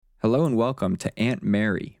Hello and welcome to Aunt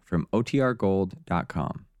Mary from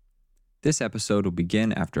OTRGold.com. This episode will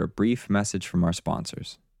begin after a brief message from our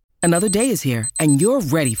sponsors. Another day is here, and you're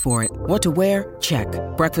ready for it. What to wear? Check.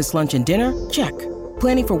 Breakfast, lunch, and dinner? Check.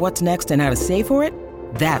 Planning for what's next and how to save for it?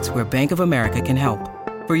 That's where Bank of America can help.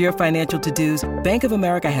 For your financial to-dos, Bank of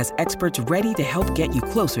America has experts ready to help get you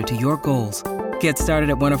closer to your goals. Get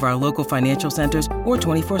started at one of our local financial centers or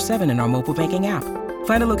 24/7 in our mobile banking app.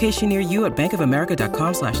 Find a location near you at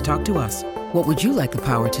bankofamerica.com/talktous. What would you like the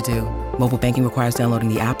power to do? Mobile banking requires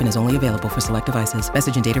downloading the app and is only available for select devices.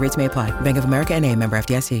 Message and data rates may apply. Bank of America N.A., member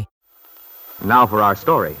FDIC. Now for our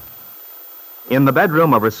story. In the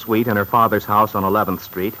bedroom of her suite in her father's house on 11th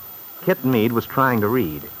Street, Kitt Meade was trying to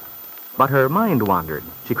read. But her mind wandered.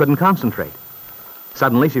 She couldn't concentrate.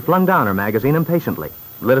 Suddenly, she flung down her magazine impatiently,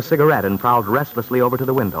 lit a cigarette, and prowled restlessly over to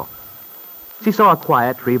the window. She saw a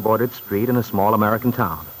quiet, tree-bordered street in a small American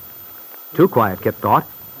town. Too quiet, Kitt thought,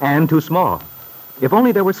 and too small. If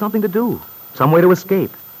only there was something to do, some way to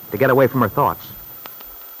escape, to get away from her thoughts.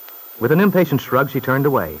 With an impatient shrug, she turned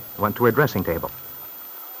away, went to her dressing table.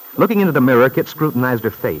 Looking into the mirror, Kitt scrutinized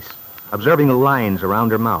her face, observing the lines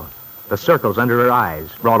around her mouth, the circles under her eyes,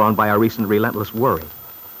 brought on by a recent relentless worry.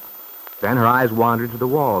 Then her eyes wandered to the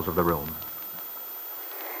walls of the room.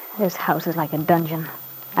 This house is like a dungeon.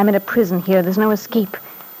 I'm in a prison here. There's no escape.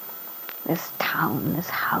 This town, this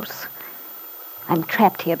house. I'm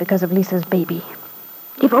trapped here because of Lisa's baby.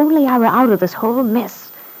 If only I were out of this whole mess.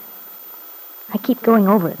 I keep going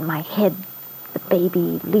over it in my head. The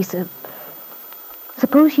baby, Lisa.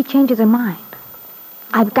 Suppose she changes her mind.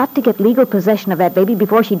 I've got to get legal possession of that baby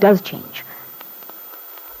before she does change.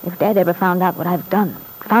 If Dad ever found out what I've done,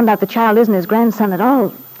 found out the child isn't his grandson at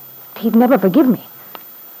all, he'd never forgive me.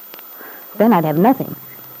 Then I'd have nothing.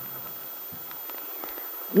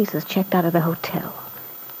 Lisa's checked out of the hotel.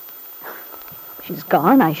 She's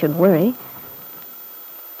gone, I should worry.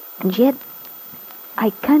 And yet,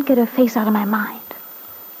 I can't get her face out of my mind.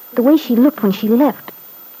 The way she looked when she left.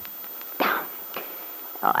 Oh,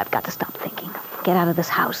 I've got to stop thinking. Get out of this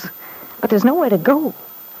house. But there's nowhere to go.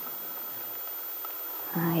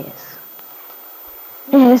 Ah, yes.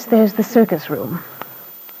 Yes, there's the circus room.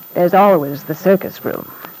 There's always the circus room.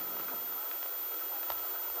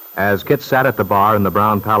 As Kitt sat at the bar in the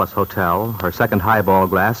Brown Palace Hotel, her second highball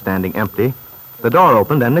glass standing empty, the door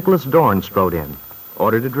opened and Nicholas Dorn strode in,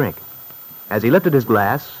 ordered a drink. As he lifted his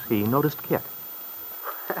glass, he noticed Kitt.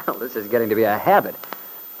 Well, this is getting to be a habit.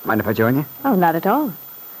 Mind if I join you? Oh, not at all.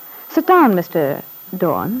 Sit down, Mr.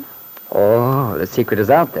 Dorn. Oh, the secret is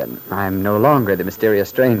out then. I'm no longer the mysterious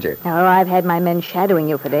stranger. Oh, I've had my men shadowing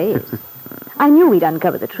you for days. I knew we'd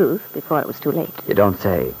uncover the truth before it was too late. You don't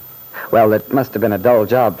say. Well, it must have been a dull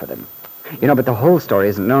job for them. You know, but the whole story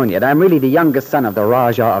isn't known yet. I'm really the youngest son of the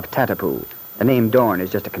Rajah of Tatapu. The name Dorn is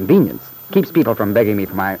just a convenience. Keeps people from begging me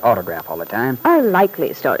for my autograph all the time. A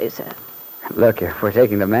likely story, sir. Look, if we're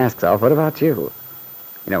taking the masks off, what about you?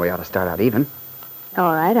 You know, we ought to start out even.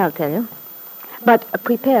 All right, I'll tell you. But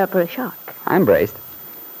prepare for a shock. I'm braced.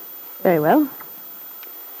 Very well.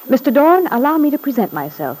 Mr. Dorn, allow me to present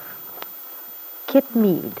myself. Kitt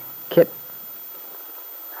Meade. Kitt.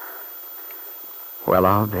 Well,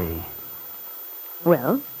 I'll be.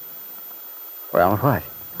 Well? Well, what?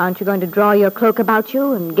 Aren't you going to draw your cloak about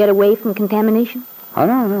you and get away from contamination? Oh,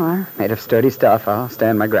 no, I'm made of sturdy stuff. I'll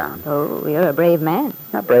stand my ground. Oh, you're a brave man.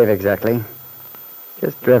 Not brave exactly.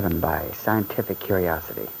 Just driven by scientific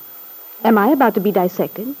curiosity. Am I about to be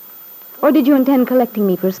dissected? Or did you intend collecting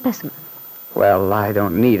me for a specimen? Well, I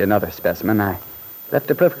don't need another specimen. I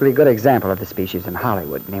left a perfectly good example of the species in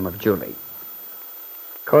Hollywood, name of Julie.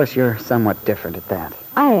 Of course, you're somewhat different at that.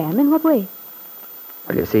 I am? In what way?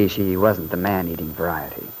 Well, you see, she wasn't the man-eating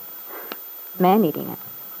variety. Man-eating it?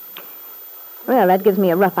 Well, that gives me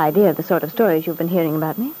a rough idea of the sort of stories you've been hearing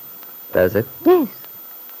about me. Does it? Yes.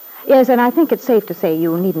 Yes, and I think it's safe to say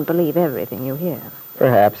you needn't believe everything you hear.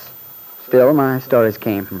 Perhaps. Still, my stories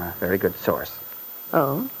came from a very good source.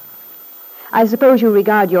 Oh? I suppose you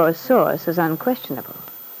regard your source as unquestionable.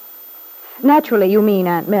 Naturally, you mean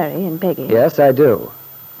Aunt Mary and Peggy. Yes, I do.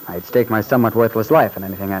 I'd stake my somewhat worthless life on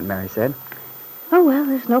anything Aunt Mary said. Oh, well,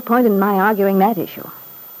 there's no point in my arguing that issue.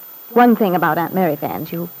 One thing about Aunt Mary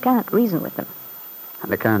fans, you can't reason with them. On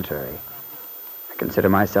the contrary, I consider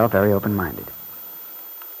myself very open-minded.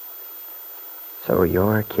 So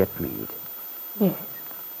you're Kitt Meade. Yes.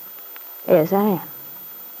 Yes, I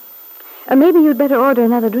am. Maybe you'd better order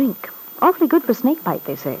another drink. Awfully good for snakebite,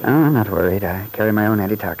 they say. Oh, I'm not worried. I carry my own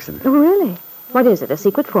antitoxin. Oh, really? What is it, a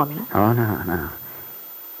secret formula? Oh, no.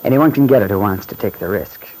 Anyone can get it who wants to take the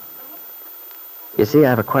risk. You see,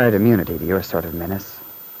 I've acquired immunity to your sort of menace.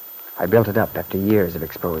 I built it up after years of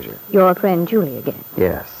exposure. Your friend Julie again.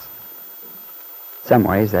 Yes. Some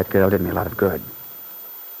ways, that girl did me a lot of good.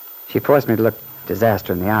 She forced me to look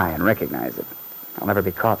disaster in the eye and recognize it. I'll never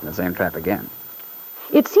be caught in the same trap again.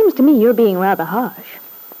 It seems to me you're being rather harsh.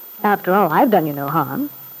 After all, I've done you no harm.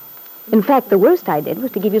 In fact, the worst I did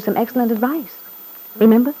was to give you some excellent advice.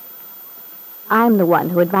 Remember? I'm the one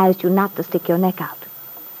who advised you not to stick your neck out.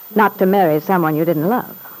 Not to marry someone you didn't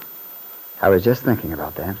love. I was just thinking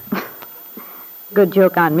about that. Good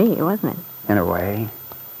joke on me, wasn't it? In a way.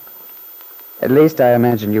 At least I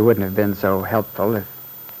imagine you wouldn't have been so helpful if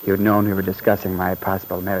you'd known we were discussing my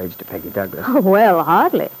possible marriage to Peggy Douglas. Oh, well,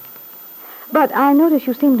 hardly. But I notice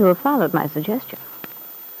you seem to have followed my suggestion.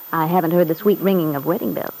 I haven't heard the sweet ringing of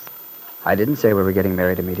wedding bells. I didn't say we were getting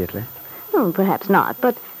married immediately. Oh, perhaps not,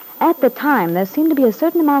 but at the time there seemed to be a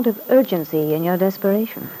certain amount of urgency in your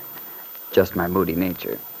desperation. Just my moody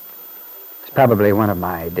nature. It's probably one of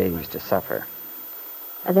my days to suffer.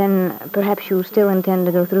 Then perhaps you still intend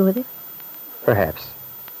to go through with it? Perhaps.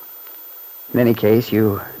 In any case,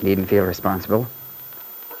 you needn't feel responsible.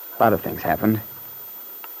 A lot of things happened.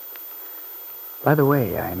 By the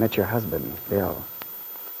way, I met your husband, Bill.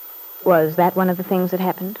 Was that one of the things that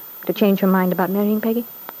happened? To change your mind about marrying Peggy?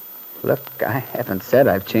 Look, I haven't said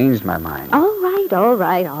I've changed my mind. All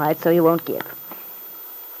right, so you won't give.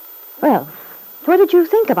 Well, what did you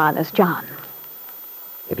think of Honest John?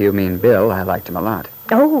 If you mean Bill, I liked him a lot.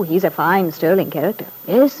 Oh, he's a fine, sterling character.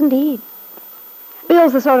 Yes, indeed.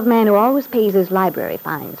 Bill's the sort of man who always pays his library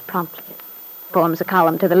fines promptly. Forms a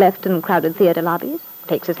column to the left in crowded theater lobbies.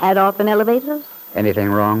 Takes his hat off in elevators. Anything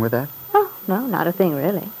wrong with that? Oh, no, not a thing,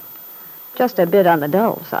 really. Just a bit on the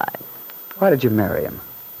dull side. Why did you marry him?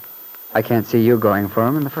 I can't see you going for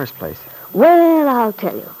him in the first place. Well, I'll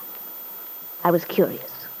tell you. I was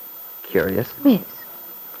curious. Curious? Yes.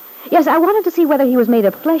 Yes, I wanted to see whether he was made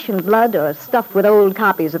of flesh and blood or stuffed with old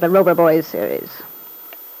copies of the Rover Boys series.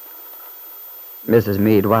 Mrs.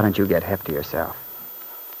 Meade, why don't you get hefty yourself?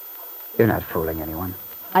 You're not fooling anyone.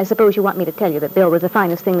 I suppose you want me to tell you that Bill was the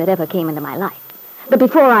finest thing that ever came into my life. That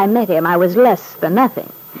before I met him, I was less than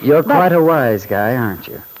nothing. You're quite a wise guy, aren't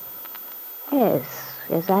you? Yes,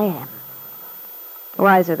 I am.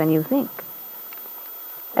 Wiser than you think.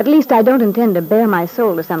 At least I don't intend to bare my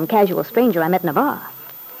soul to some casual stranger I met in a bar.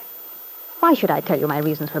 Why should I tell you my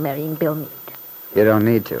reasons for marrying Bill Meade? You don't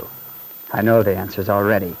need to. I know the answers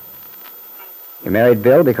already. You married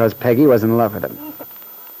Bill because Peggy was in love with him.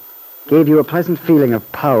 Gave you a pleasant feeling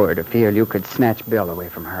of power to feel you could snatch Bill away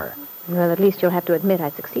from her. Well, at least you'll have to admit I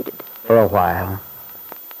succeeded. For a while.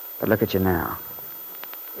 But look at you now.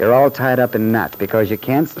 You're all tied up in knots because you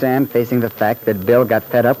can't stand facing the fact that Bill got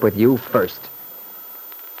fed up with you first.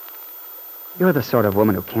 You're the sort of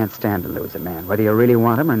woman who can't stand to lose a man, whether you really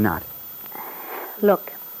want him or not.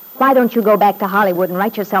 Look, why don't you go back to Hollywood and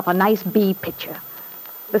write yourself a nice B picture?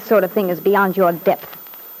 This sort of thing is beyond your depth.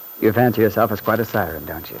 You fancy yourself as quite a siren,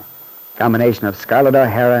 don't you? Combination of Scarlett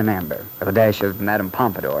O'Hara and Amber, with a dash of Madame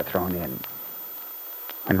Pompadour thrown in.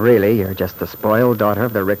 And really, you're just the spoiled daughter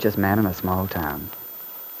of the richest man in a small town.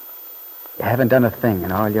 You haven't done a thing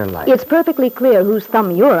in all your life. It's perfectly clear whose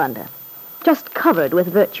thumb you're under. Just covered with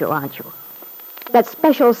virtue, aren't you? That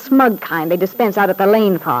special smug kind they dispense out at the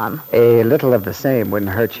Lane farm. A little of the same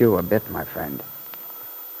wouldn't hurt you a bit, my friend.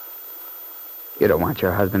 You don't want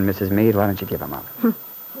your husband, Mrs. Meade. Why don't you give him up?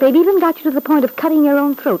 They've even got you to the point of cutting your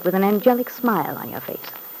own throat with an angelic smile on your face.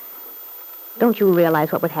 Don't you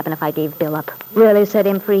realize what would happen if I gave Bill up? Really set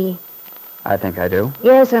him free? I think I do.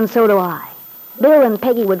 Yes, and so do I. Bill and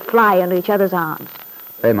Peggy would fly into each other's arms.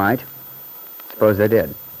 They might. Suppose they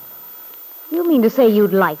did. You mean to say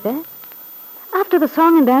you'd like that? After the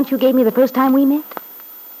song and dance you gave me the first time we met?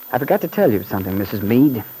 I forgot to tell you something, Mrs.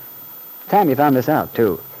 Meade. Time you found this out,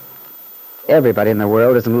 too. Everybody in the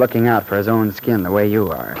world isn't looking out for his own skin the way you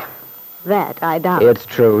are. That I doubt. It's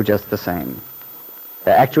true just the same.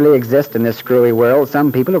 There actually exist in this screwy world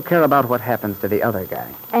some people who care about what happens to the other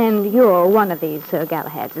guy. And you're one of these Sir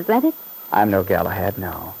Galahads, is that it? I'm no Galahad,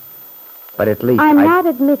 no. But at least I'm not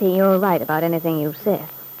admitting you're right about anything you've said.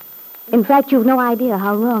 In fact, you've no idea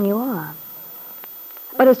how wrong you are.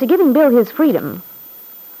 But as to giving Bill his freedom...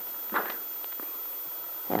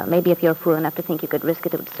 Well, maybe if you're fool enough to think you could risk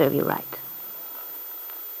it, it would serve you right.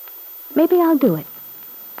 Maybe I'll do it.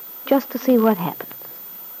 Just to see what happens.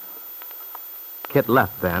 Kitt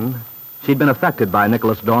left then. She'd been affected by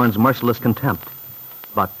Nicholas Dorn's merciless contempt.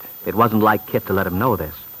 But it wasn't like Kitt to let him know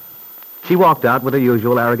this. She walked out with her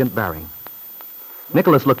usual arrogant bearing.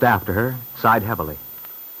 Nicholas looked after her, sighed heavily.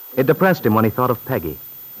 It depressed him when he thought of Peggy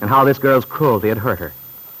and how this girl's cruelty had hurt her.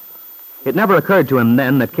 It never occurred to him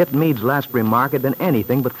then that Kitt Meade's last remark had been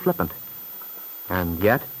anything but flippant. And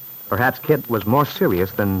yet, perhaps Kitt was more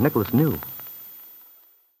serious than Nicholas knew.